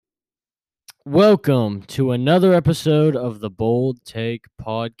Welcome to another episode of the Bold Take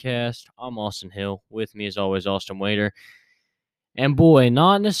Podcast. I'm Austin Hill. With me, as always, Austin Waiter. And boy,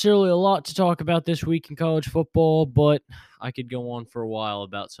 not necessarily a lot to talk about this week in college football, but I could go on for a while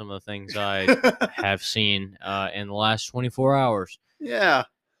about some of the things I have seen in the last 24 hours. Yeah.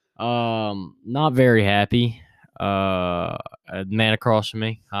 Not very happy. A man across from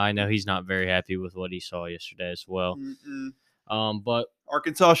me, I know he's not very happy with what he saw yesterday as well. But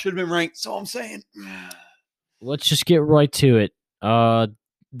Arkansas should have been ranked, so I'm saying. let's just get right to it.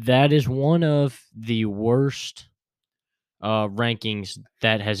 That is one of the worst rankings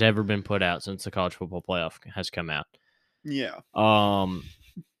that has ever been put out since the college football playoff has come out. Yeah.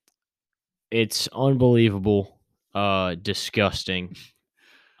 It's unbelievable, disgusting.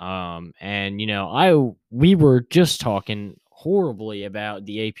 And we were just talking horribly about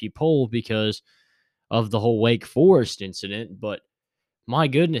the AP poll because of the whole Wake Forest incident, but my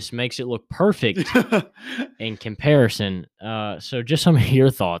goodness, makes it look perfect in comparison. So just some of your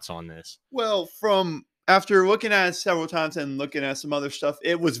thoughts on this. Well, after looking at it several times and looking at some other stuff,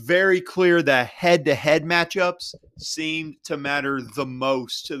 it was very clear that head-to-head matchups seemed to matter the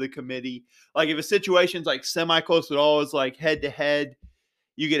most to the committee. Like if a situation's like semi-close at all, it's like head-to-head,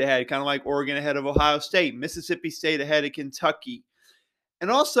 you get ahead, kind of like Oregon ahead of Ohio State, Mississippi State ahead of Kentucky. And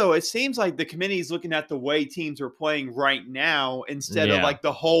also, it seems like the committee is looking at the way teams are playing right now instead of like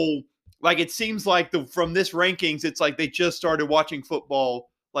the whole – like it seems like from this rankings, it's like they just started watching football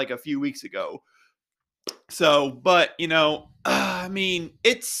like a few weeks ago. So, but, I mean,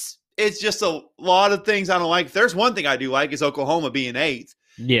 it's just a lot of things I don't like. There's one thing I do like is Oklahoma being 8th.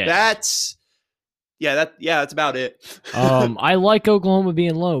 Yeah. That's about it. I like Oklahoma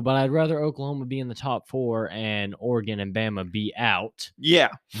being low, but I'd rather Oklahoma be in the top 4 and Oregon and Bama be out. Yeah.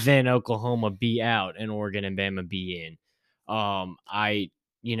 Than Oklahoma be out and Oregon and Bama be in. I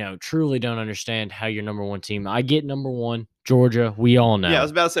truly don't understand how your number one team. I get number one, Georgia. We all know. Yeah, I was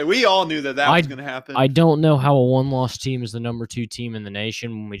about to say, we all knew that was going to happen. I don't know how a one-loss team is the number 2 team in the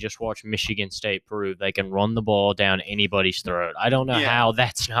nation when we just watched Michigan State prove they can run the ball down anybody's throat. I don't know how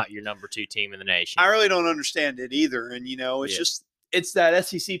that's not your number 2 team in the nation. I really don't understand it either. And, it's that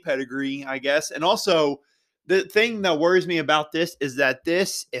SEC pedigree, I guess. And also, the thing that worries me about this is that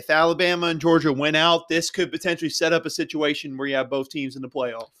if Alabama and Georgia win out, this could potentially set up a situation where you have both teams in the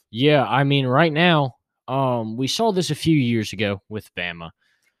playoff. Yeah, I mean, right now, we saw this a few years ago with Bama.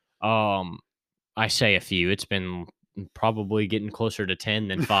 I say a few. It's been probably getting closer to 10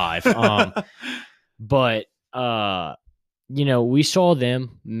 than 5. But we saw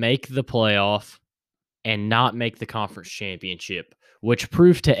them make the playoff and not make the conference championship, which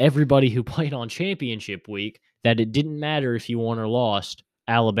proved to everybody who played on championship week that it didn't matter if you won or lost,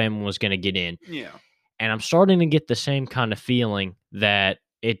 Alabama was going to get in. Yeah. And I'm starting to get the same kind of feeling that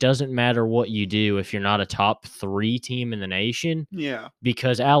it doesn't matter what you do if you're not a top 3 team in the nation. Yeah.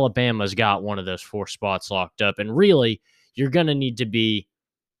 Because Alabama's got one of those 4 spots locked up. And really, you're going to need to be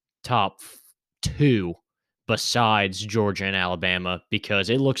top 2 besides Georgia and Alabama because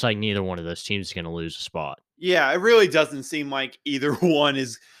it looks like neither one of those teams is going to lose a spot. Yeah, it really doesn't seem like either one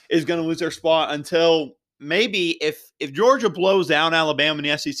is going to lose their spot until maybe if Georgia blows down Alabama in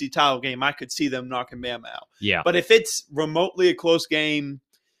the SEC title game, I could see them knocking Bama out. Yeah. But if it's remotely a close game,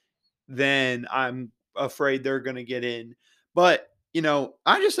 then I'm afraid they're going to get in. But,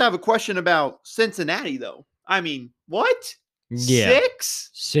 I just have a question about Cincinnati, though. I mean, what? Yeah. 6?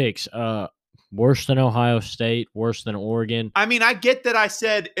 6. Worse than Ohio State, worse than Oregon. I mean, I get that I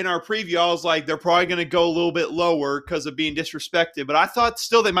said in our preview, I was like, they're probably going to go a little bit lower because of being disrespected. But I thought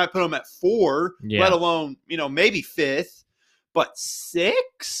still they might put them at 4, let alone, maybe 5th. But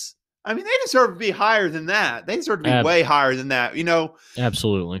 6? I mean, they deserve to be higher than that. They deserve to be way higher than that,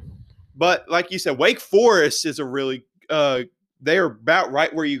 Absolutely. But like you said, Wake Forest is a really they are about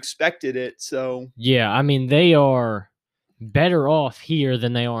right where you expected it. So yeah, I mean, they are better off here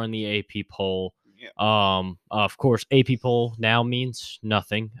than they are in the AP poll. Yeah. Of course, AP poll now means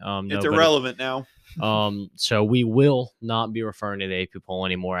nothing. It's irrelevant now. So we will not be referring to the AP poll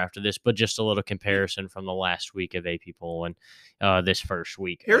anymore after this, but just a little comparison from the last week of AP poll and this first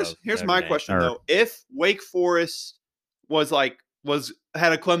week. Here's my question though: if Wake Forest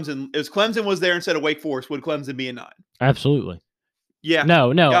had a Clemson, if Clemson was there instead of Wake Forest, would Clemson be a 9? Absolutely. Yeah.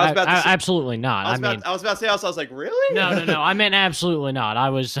 No, absolutely not. I was about to say, I was like, really? No. I meant absolutely not.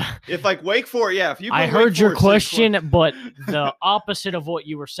 I was. If like Wake Forest, yeah. If you, I heard your question, but the opposite of what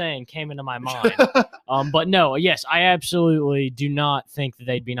you were saying came into my mind. But no, yes, I absolutely do not think that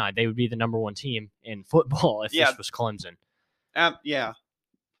they'd be 9. They would be the number 1 team in football if this was Clemson. Yeah.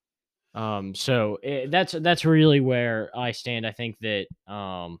 So that's really where I stand. I think that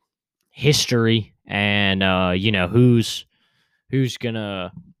history and who's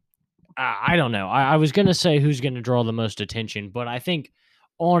gonna. I don't know. I was gonna say who's gonna draw the most attention, but I think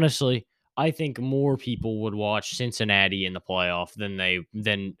honestly, I think more people would watch Cincinnati in the playoff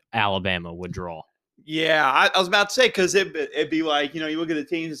than Alabama would draw. Yeah, I was about to say because it'd be like you look at the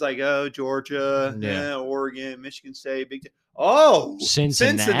teams, it's like Georgia, Yeah, Oregon, Michigan State, Big Ten. Oh,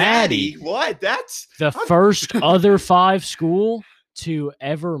 Cincinnati! Cincinnati, What? That's the first other 5 school to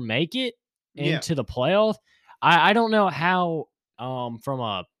ever make it yeah, into the playoff. I don't know how from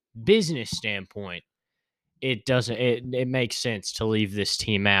a business standpoint it makes sense to leave this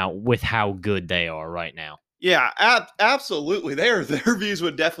team out with how good they are right now. yeah, absolutely. Their views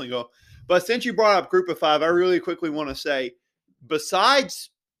would definitely go. But since you brought up Group of 5, I really quickly want to say, besides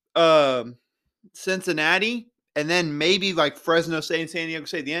Cincinnati, and then maybe like Fresno State and San Diego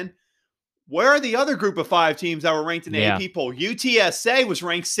State at the end. Where are the other Group of 5 teams that were ranked in the Yeah. AP poll? UTSA was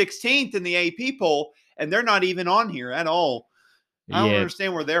ranked 16th in the AP poll, and they're not even on here at all. I don't Yeah,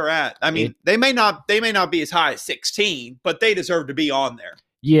 understand where they're at. I mean, they may not be as high as 16, but they deserve to be on there.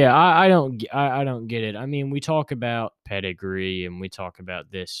 yeah, I don't get it. I mean, we talk about pedigree and we talk about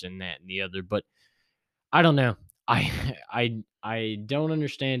this and that and the other, but I don't know. I I don't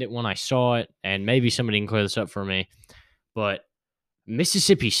understand it when I saw it, and maybe somebody can clear this up for me. But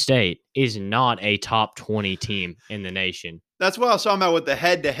Mississippi State is not a top 20 team in the nation. That's what I was talking about with the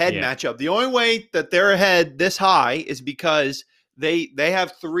head-to-head Yeah. matchup. The only way that they're ahead this high is because they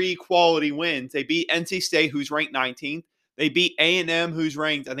have 3 quality wins. They beat NC State, who's ranked 19th. They beat A&M, who's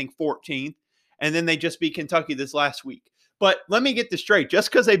ranked, I think, 14th. And then they just beat Kentucky this last week. But let me get this straight.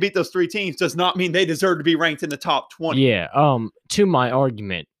 Just because they beat those 3 teams does not mean they deserve to be ranked in the top 20. Yeah. To my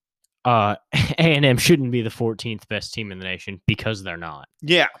argument, A&M shouldn't be the 14th best team in the nation because they're not.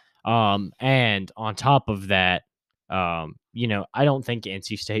 Yeah. And on top of that, I don't think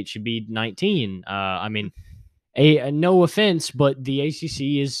NC State should be 19. I mean, no offense, but the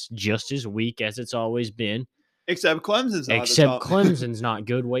ACC is just as weak as it's always been. Except Clemson's not. Except Clemson's not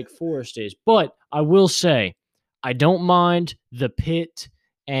good. Wake Forest is. But I will say, I don't mind the Pitt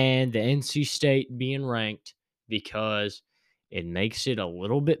and the NC State being ranked because it makes it a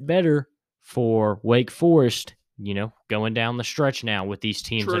little bit better for Wake Forest, going down the stretch now with these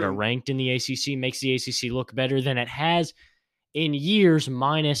teams that are ranked in the ACC, makes the ACC look better than it has in years,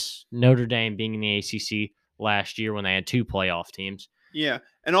 minus Notre Dame being in the ACC last year when they had 2 playoff teams. Yeah.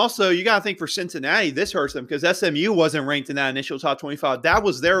 And also, you got to think for Cincinnati, this hurts them because SMU wasn't ranked in that initial top 25. That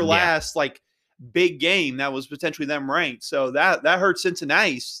was their last, big game that was potentially them ranked. So that hurts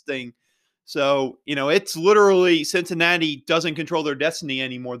Cincinnati's thing. So, it's literally Cincinnati doesn't control their destiny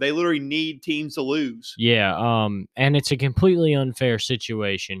anymore. They literally need teams to lose. Yeah, and it's a completely unfair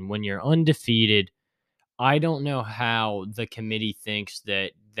situation when you're undefeated. I don't know how the committee thinks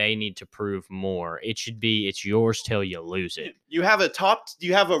that they need to prove more. It should be it's yours till you lose it. You have a top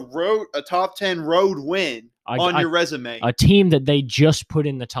 10 road win on your resume. A team that they just put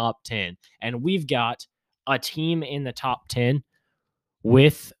in the top 10. And we've got a team in the top 10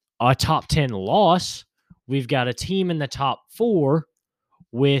 with a top 10 loss. We've got a team in the top 4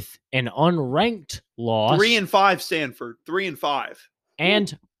 with an unranked loss. 3-5 Stanford. 3-5.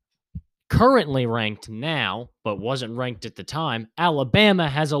 And currently ranked now, but wasn't ranked at the time, Alabama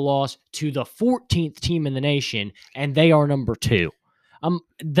has a loss to the 14th team in the nation, and they are number 2.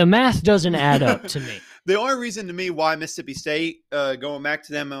 The math doesn't add up to me. The only reason to me why Mississippi State, going back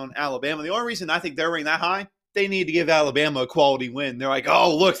to them on Alabama, the only reason I think they're ranked that high, they need to give Alabama a quality win. They're like,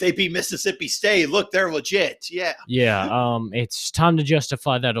 oh, look, they beat Mississippi State. Look, they're legit. Yeah. Yeah, it's time to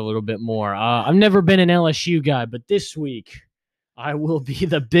justify that a little bit more. I've never been an LSU guy, but this week I will be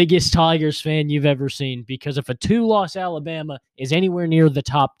the biggest Tigers fan you've ever seen because if a 2-loss Alabama is anywhere near the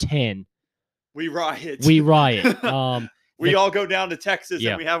top 10, we riot. We riot. We all go down to Texas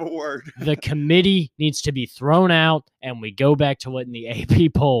and we have a word. The committee needs to be thrown out, and we go back to letting the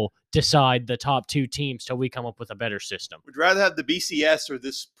AP poll decide the top 2 teams till we come up with a better system. Would you rather have the BCS or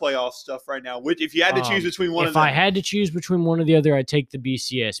this playoff stuff right now? If you had to choose between one of them. If I had to choose between one or the other, I'd take the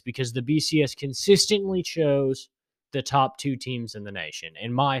BCS because the BCS consistently chose the top 2 teams in the nation,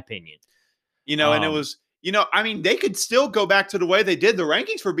 in my opinion. And it was, they could still go back to the way they did the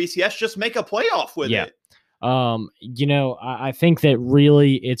rankings for BCS, just make a playoff with it. I think that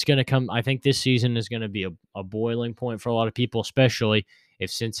really it's going to come. I think this season is going to be a boiling point for a lot of people, especially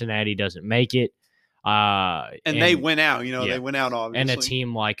if Cincinnati doesn't make it. And they went out, they went out, obviously. And a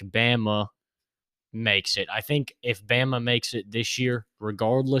team like Bama makes it. I think if Bama makes it this year,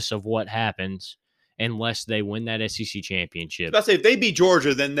 regardless of what happens, unless they win that SEC championship. If they beat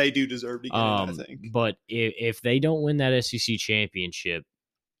Georgia, then they do deserve to get in, I think. But if they don't win that SEC championship,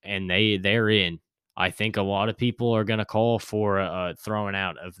 and they're in. I think a lot of people are going to call for throwing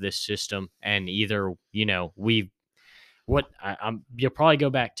out of this system, and either you'll probably go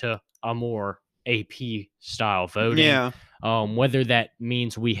back to a more AP style voting, Yeah. whether that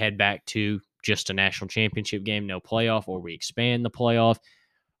means we head back to just a national championship game, no playoff, or we expand the playoff.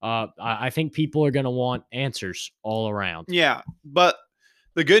 I think people are going to want answers all around. Yeah. But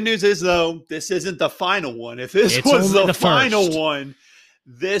the good news is, though, this isn't the final one. If this It's was only the the final first. one,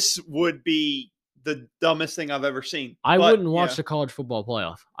 this would be the dumbest thing I've ever seen. I But, wouldn't watch yeah, the college football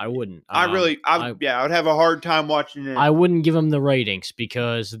playoff. I wouldn't. I would have a hard time watching it. I wouldn't give them the ratings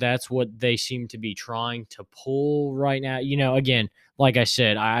because that's what they seem to be trying to pull right now. Again, like I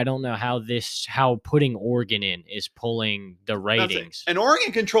said, I don't know how putting Oregon in is pulling the ratings. And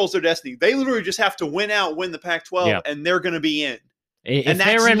Oregon controls their destiny. They literally just have to win the Pac-12, Yep. and they're going to be in. If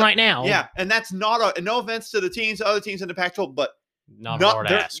they're in right now. Yeah, and that's not no offense to the other teams in the Pac-12, but not a hard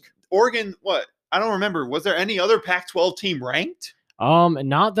ask. Oregon, what? I don't remember. Was there any other Pac-12 team ranked?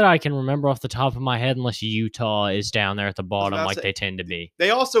 Not that I can remember off the top of my head, unless Utah is down there at the bottom like they tend to be. They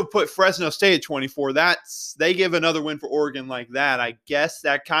also put Fresno State at 24. They give another win for Oregon like that. I guess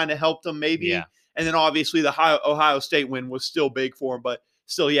that kind of helped them maybe. Yeah. And then obviously the Ohio State win was still big for them, but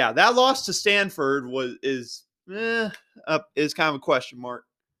still, yeah, that loss to Stanford is kind of a question mark.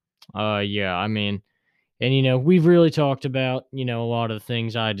 Yeah, I mean, and we've really talked about a lot of the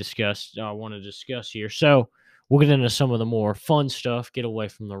things I want to discuss here. So we'll get into some of the more fun stuff. Get away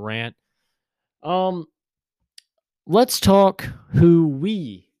from the rant. Let's talk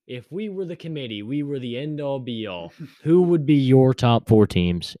if we were the committee, we were the end all be all. Who would be your top 4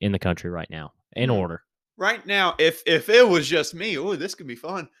 teams in the country right now in order? Right now, if it was just me, this could be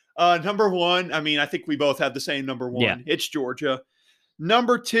fun. Number 1, I mean, I think we both have the same number 1. Yeah. It's Georgia.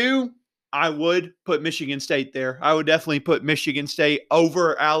 Number 2, I would put Michigan State there. I would definitely put Michigan State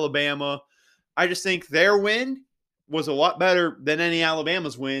over Alabama. I just think their win was a lot better than any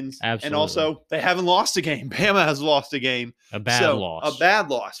Alabama's wins. Absolutely. And also, they haven't lost a game. Bama has lost a game. A bad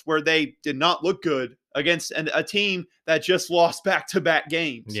loss where they did not look good against a team that just lost back-to-back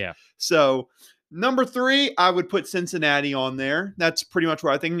games. Yeah. So, number 3, I would put Cincinnati on there. That's pretty much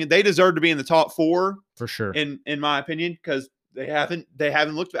what I think. They deserve to be in the top 4. For sure. In my opinion, because they haven't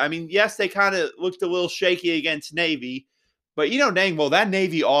looked. I mean, yes, they kind of looked a little shaky against Navy, but dang well, that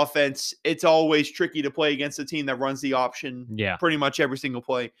Navy offense, it's always tricky to play against a team that runs the option pretty much every single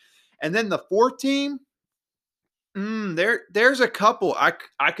play. And then the 4th team, there's a couple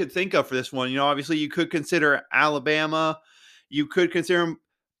I could think of for this one. Obviously you could consider Alabama, you could consider them,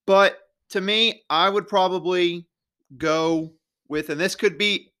 but to me, I would probably go with, and this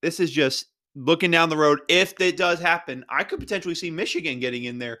is just looking down the road, if it does happen, I could potentially see Michigan getting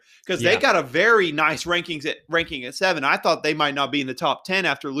in there because they got a very nice ranking at 7. I thought they might not be in the top 10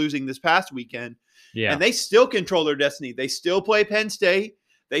 after losing this past weekend. Yeah. And they still control their destiny. They still play Penn State.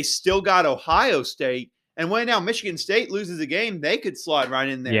 They still got Ohio State. And when now Michigan State loses a game, they could slide right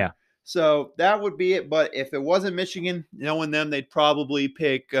in there. Yeah. So that would be it. But if it wasn't Michigan, knowing them, they'd probably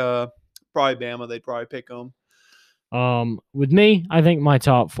pick probably Bama. They'd probably pick them. With me, I think my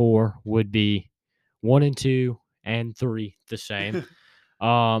top 4 would be 1 and 2 and 3 the same.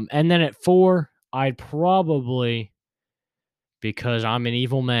 And then at 4, I'd probably, because I'm an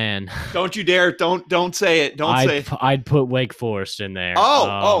evil man. Don't you dare! Don't say it. Say it. I'd put Wake Forest in there.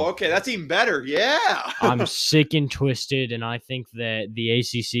 Okay, that's even better. Yeah. I'm sick and twisted, and I think that the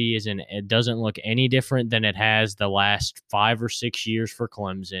ACC it doesn't look any different than it has the last 5 or 6 years for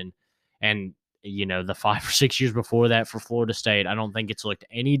Clemson, and the 5 or 6 years before that for Florida State. I don't think it's looked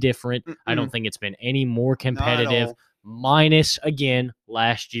any different. I don't think it's been any more competitive, minus, again,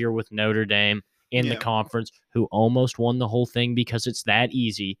 last year with Notre Dame in the conference, who almost won the whole thing because it's that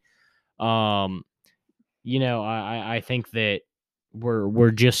easy. I think that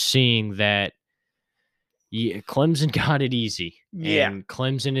we're just seeing that Clemson got it easy. Yeah. And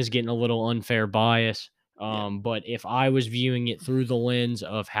Clemson is getting a little unfair bias. But if I was viewing it through the lens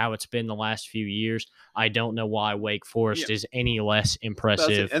of how it's been the last few years, I don't know why Wake Forest is any less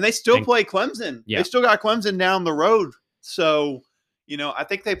impressive. And they still play Clemson. Yeah. They still got Clemson down the road. So, I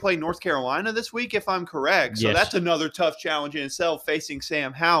think they play North Carolina this week, if I'm correct. So that's another tough challenge in itself, facing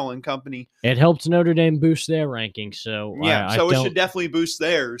Sam Howell and company. It helped Notre Dame boost their ranking. So it should definitely boost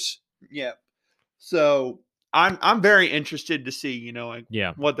theirs. Yeah. So I'm very interested to see,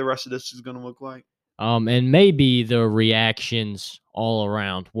 what the rest of this is going to look like. And maybe the reactions all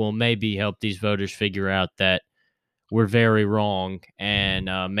around will maybe help these voters figure out that we're very wrong, and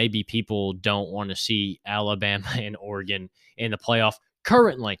maybe people don't want to see Alabama and Oregon in the playoff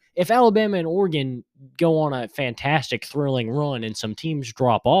currently. If Alabama and Oregon go on a fantastic, thrilling run and some teams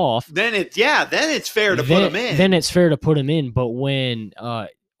drop off, then it's fair to put them in. Then it's fair to put them in. But when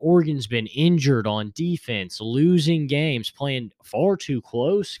Oregon's been injured on defense, losing games, playing far too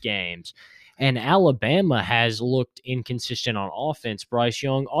close games, and Alabama has looked inconsistent on offense. Bryce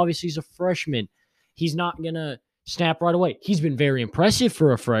Young, obviously, he's a freshman. He's not going to snap right away. He's been very impressive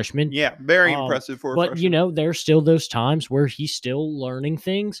for a freshman. Yeah, very impressive for a freshman. But, you know, there's still those times where he's still learning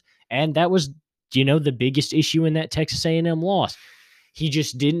things. And that was, you know, the biggest issue in that Texas A&M loss. He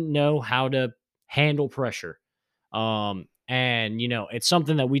just didn't know how to handle pressure. And, you know, it's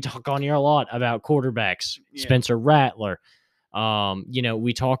something that we talk on here a lot about quarterbacks. Yeah. Spencer Rattler. You know,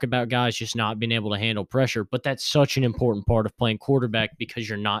 we talk about guys just not being able to handle pressure, but that's such an important part of playing quarterback because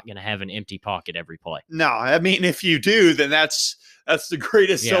you're not going to have an empty pocket every play. No, I mean, if you do, then that's the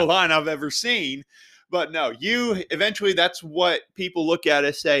greatest O-line I've ever seen. But no, eventually that's what people look at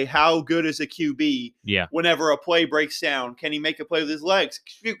and say, how good is a QB whenever a play breaks down? Can he make a play with his legs?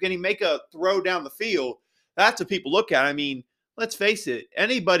 Can he make a throw down the field? That's what people look at. I mean, let's face it,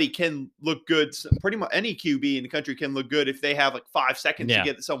 anybody can look good. Pretty much any QB in the country can look good if they have like 5 seconds to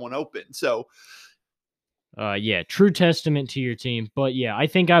get someone open. So, true testament to your team. But yeah, I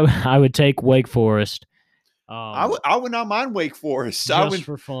think I would take Wake Forest. I would not mind Wake Forest. Just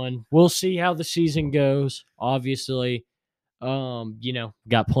for fun. We'll see how the season goes. Obviously, you know,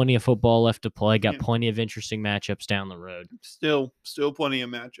 got plenty of football left to play. Got plenty of interesting matchups down the road. Still plenty of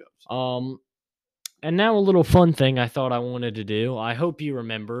matchups. And now a little fun thing I thought I wanted to do. I hope you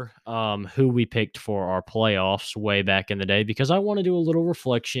remember who we picked for our playoffs way back in the day, because I want to do a little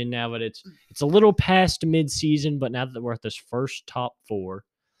reflection now that it's a little past midseason, but now that we're at this first top 4,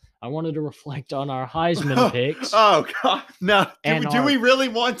 I wanted to reflect on our Heisman picks. Oh, God. No. Do we really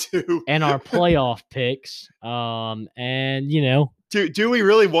want to? And our playoff picks. And, you know. Do we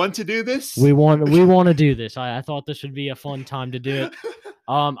really want to do this? We want to do this. I thought this would be a fun time to do it.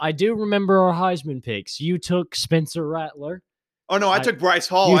 I do remember our Heisman picks. You took Spencer Rattler. Oh, no, I took Bryce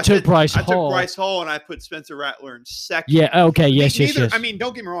Hall. I took Bryce Hall. I took Bryce Hall, and I put Spencer Rattler in second. Yeah, okay, yes. I mean,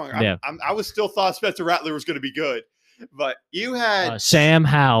 don't get me wrong. I was still thought Spencer Rattler was going to be good. But you had Sam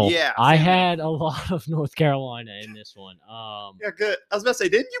Howell. Yeah. I had a lot of North Carolina in this one. Yeah, good. I was about to say,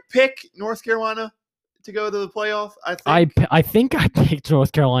 didn't you pick North Carolina to go to the playoff? I think I picked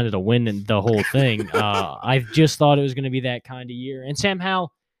North Carolina to win the whole thing. I just thought it was going to be that kind of year. And Sam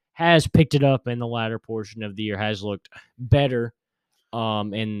Howell has picked it up in the latter portion of the year, has looked better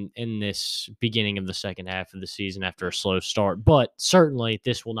in this beginning of the second half of the season after a slow start. But certainly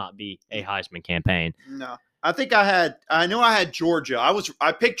this will not be a Heisman campaign. No. I think I know I had Georgia.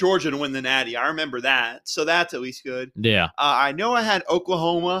 I picked Georgia to win the Natty. I remember that. So that's at least good. Yeah. I know I had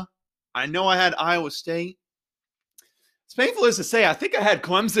Oklahoma. I know I had Iowa State. It's painful as to say, I think I had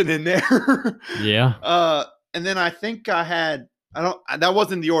Clemson in there. Yeah. And then I think I had, that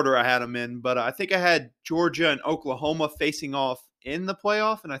wasn't the order I had them in, but I think I had Georgia and Oklahoma facing off in the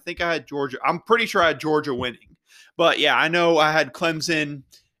playoff. And I think I had Georgia. I'm pretty sure I had Georgia winning. But yeah, I know I had Clemson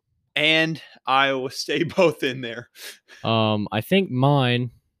and Iowa State both in there. I think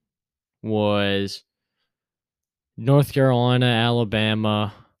mine was North Carolina,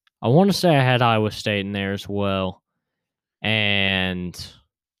 Alabama. I want to say I had Iowa State in there as well. And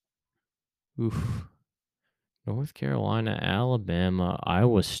North Carolina, Alabama,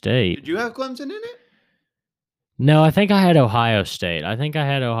 Iowa State. Did you have Clemson in it? No, I think I had Ohio State. I think I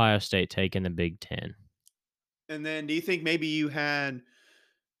had Ohio State taking the Big Ten. And then do you think maybe you had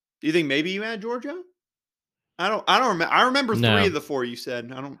Georgia? I don't remember. I remember 3 of the 4 you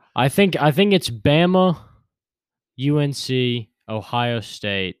said. I think it's Bama, UNC, Ohio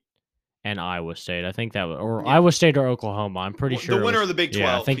State, and Iowa State. I think that was Iowa State or Oklahoma. I'm pretty sure the winner of the Big 12.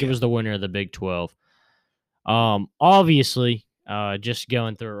 Yeah, I think it was the winner of the Big 12. Obviously, just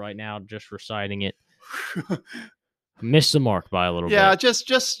going through it right now, just reciting it. Missed the mark by a little bit. Yeah,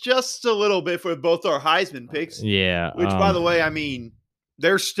 just a little bit for both our Heisman picks. Yeah. Which, by the way, I mean,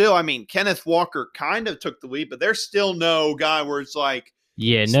 there's still, Kenneth Walker kind of took the lead, but there's still no guy where it's like,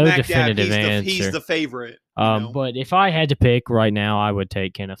 no definitive answer. He's the favorite. But if I had to pick right now, I would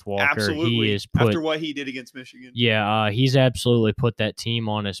take Kenneth Walker. Absolutely. He is after what he did against Michigan. Yeah, he's absolutely put that team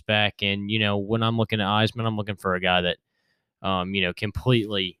on his back. And, when I'm looking at Heisman, I'm looking for a guy that,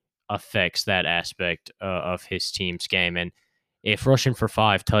 completely affects that aspect of his team's game. And if rushing for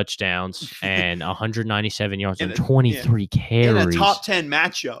 5 touchdowns and 197 yards and 23 carries in a top 10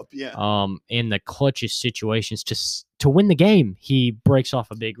 matchup, in the clutchest situations to win the game, he breaks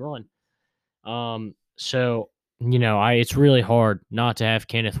off a big run. So it's really hard not to have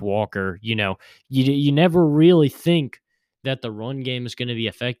Kenneth Walker. You never really think that the run game is going to be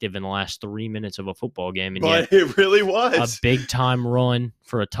effective in the last 3 minutes of a football game, and But yet it really a was. big-time run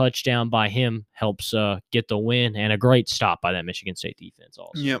for a touchdown by him helps get the win, and a great stop by that Michigan State defense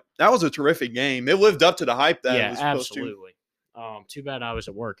also. Yep, that was a terrific game. It lived up to the hype that it was supposed to. Absolutely. Too bad I was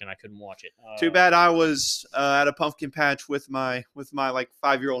at work and I couldn't watch it. Too bad I was at a pumpkin patch with my like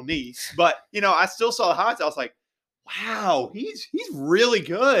 5-year-old niece. But I still saw the highlights. I was like, wow, he's really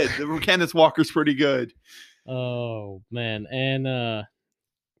good. The Kenneth Walker's pretty good. Oh man, and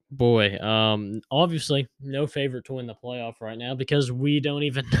boy, obviously no favorite to win the playoff right now because we don't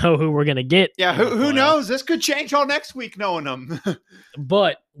even know who we're gonna get. Yeah, who knows? This could change all next week knowing them.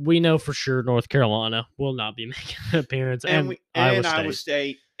 But we know for sure North Carolina will not be making an appearance, and Iowa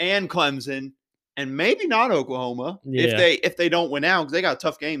State and Clemson, and maybe not Oklahoma if they don't win out because they got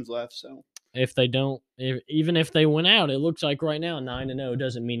tough games left. So if they don't, even if they win out, it looks like right now 9-0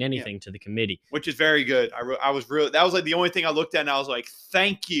 doesn't mean anything to the committee, which is very good. I was really that was like the only thing I looked at, and I was like,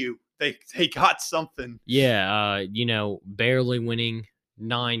 thank you. They got something. Yeah, barely winning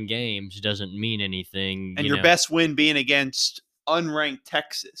 9 games doesn't mean anything. And your best win being against unranked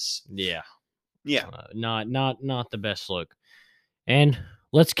Texas. Yeah. Not the best look. And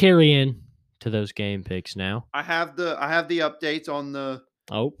let's carry in to those game picks now. I have the updates on the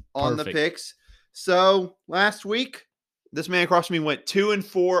the picks. So last week, this man across from me went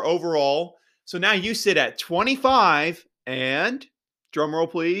 2-4 overall. So now you sit at 25 and drum roll,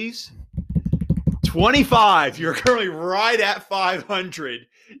 please. 25. You're currently right at 500.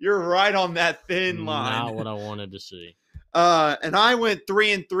 You're right on that thin line. Not what I wanted to see. And I went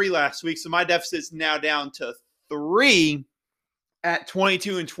 3-3 last week, so my deficit's now down to 3 at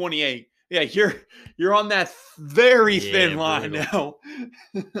 22 and 28. Yeah, you're on that very thin line now.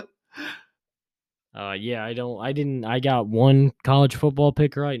 I got one college football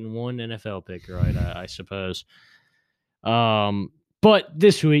pick right and one NFL pick right, I suppose. But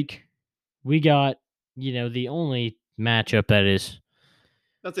this week we got, the only matchup that is.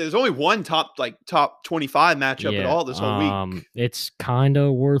 There's only one top 25 matchup at all this whole week. It's kind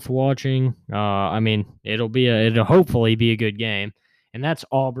of worth watching. It'll hopefully be a good game, and that's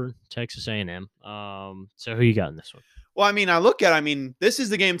Auburn, Texas A&M. So who you got in this one? Well, this is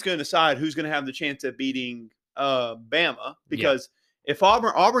the game that's going to decide who's going to have the chance at beating Bama, because if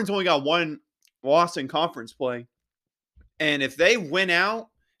Auburn's only got one loss in conference play, and if they win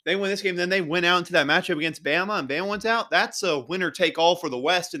this game, then they win out into that matchup against Bama, and Bama wins out, that's a winner-take-all for the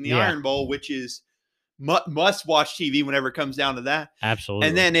West in the Iron Bowl, which is must-watch TV whenever it comes down to that. Absolutely.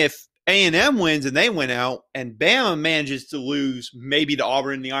 And then if A&M wins and they win out, and Bama manages to lose maybe to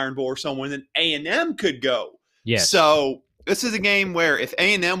Auburn in the Iron Bowl or someone, then A&M could go. Yes. So this is a game where if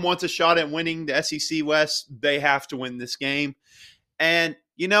A&M wants a shot at winning the SEC West, they have to win this game. And,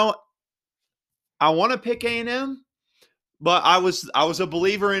 I want to pick A&M, but I was a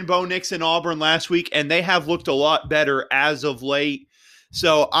believer in Bo Nix and Auburn last week, and they have looked a lot better as of late.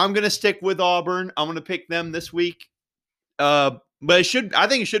 So I'm going to stick with Auburn. I'm going to pick them this week. But I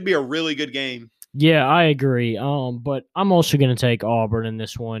think it should be a really good game. Yeah, I agree. But I'm also going to take Auburn in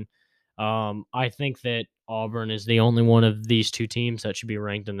this one. I think that Auburn is the only one of these two teams that should be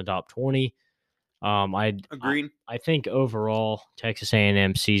ranked in the top 20. I agree. I think overall Texas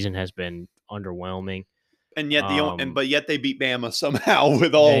A&M season has been underwhelming. And yet yet they beat Bama somehow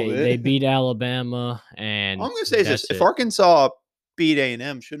with all of it. They beat Alabama, and all I'm going to say is this: if Arkansas beat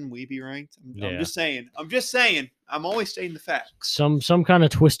A&M, shouldn't we be ranked? I'm just saying. I'm always stating the facts. Some kind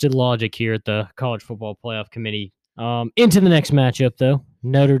of twisted logic here at the College Football Playoff Committee. Into the next matchup though,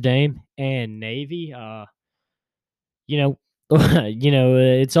 Notre Dame and Navy.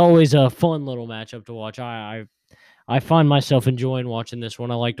 It's always a fun little matchup to watch. I find myself enjoying watching this one.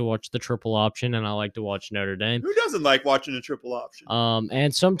 I like to watch the triple option, and I like to watch Notre Dame. Who doesn't like watching a triple option?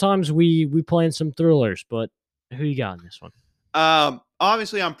 And sometimes we play in some thrillers, but who you got in this one?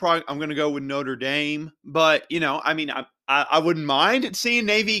 Obviously, I'm going to go with Notre Dame, but I wouldn't mind seeing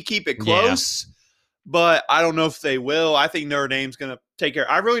Navy keep it close, but I don't know if they will. I think Notre Dame's going to take care.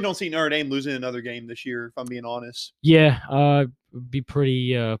 I really don't see Notre Dame losing another game this year, if I'm being honest. Yeah, it'd be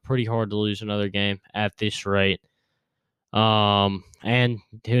pretty hard to lose another game at this rate. And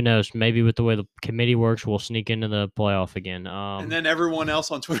who knows? Maybe with the way the committee works, we'll sneak into the playoff again. And then everyone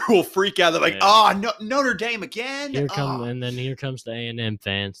else on Twitter will freak out. They're like, Notre Dame again. And then here comes the A&M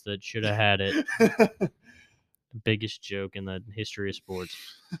fans that should have had it. The biggest joke in the history of sports.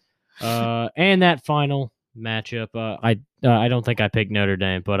 And that final matchup, I don't think I picked Notre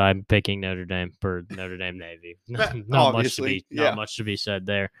Dame, but I'm picking Notre Dame for Notre Dame Navy. Not much to be said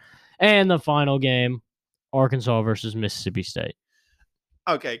there. And the final game, Arkansas versus Mississippi State.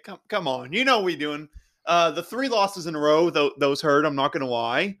 Okay, come on. You know what we're doing. The 3 losses in a row, those hurt. I'm not going to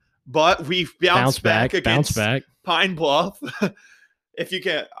lie, but we've bounced back bounce against back. Pine Bluff. If you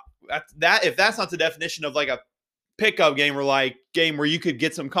can, if that's not the definition of like a pickup game or like game where you could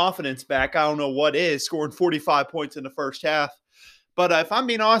get some confidence back, I don't know what is. Scoring 45 points in the first half. But if I'm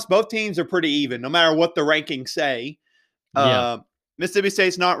being honest, both teams are pretty even, no matter what the rankings say. Yeah. Mississippi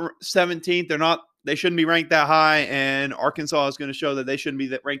State's not 17th. They shouldn't be ranked that high, and Arkansas is going to show that they shouldn't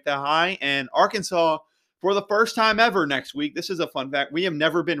be ranked that high. And Arkansas, for the first time ever next week, this is a fun fact, we have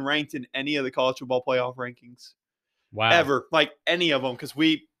never been ranked in any of the college football playoff rankings. Wow. Ever. Like any of them, because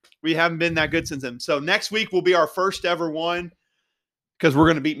we haven't been that good since then. So next week will be our first ever one, because we're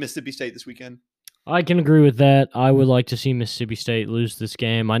going to beat Mississippi State this weekend. I can agree with that. I would like to see Mississippi State lose this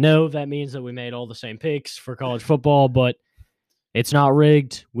game. I know that means that we made all the same picks for college football, but it's not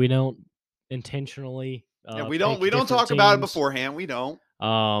rigged. We don't intentionally. We don't talk about it beforehand. We don't.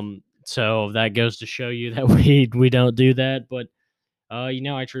 So that goes to show you that we don't do that. But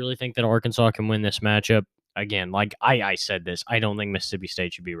I truly think that Arkansas can win this matchup. Again, like I said this, I don't think Mississippi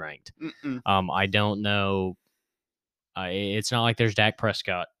State should be ranked. I don't know. It's not like there's Dak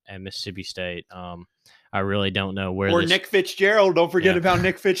Prescott at Mississippi State. I really don't know where. Or Nick Fitzgerald. Don't forget about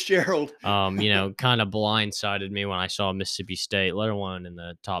Nick Fitzgerald. Kind of blindsided me when I saw Mississippi State, let alone in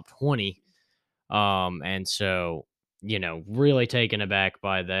the top 20. And so, really taken aback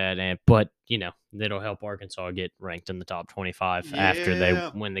by that. But that'll help Arkansas get ranked in the top 25 after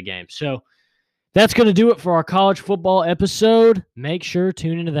they win the game. So that's going to do it for our college football episode. Make sure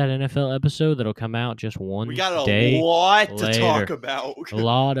tune into that NFL episode that'll come out just one day. We got a lot to talk about. A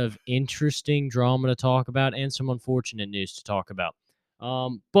lot of interesting drama to talk about and some unfortunate news to talk about.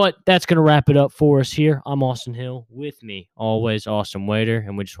 But that's going to wrap it up for us here. I'm Austin Hill. With me, always, Austin Wader,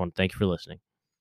 and we just want to thank you for listening.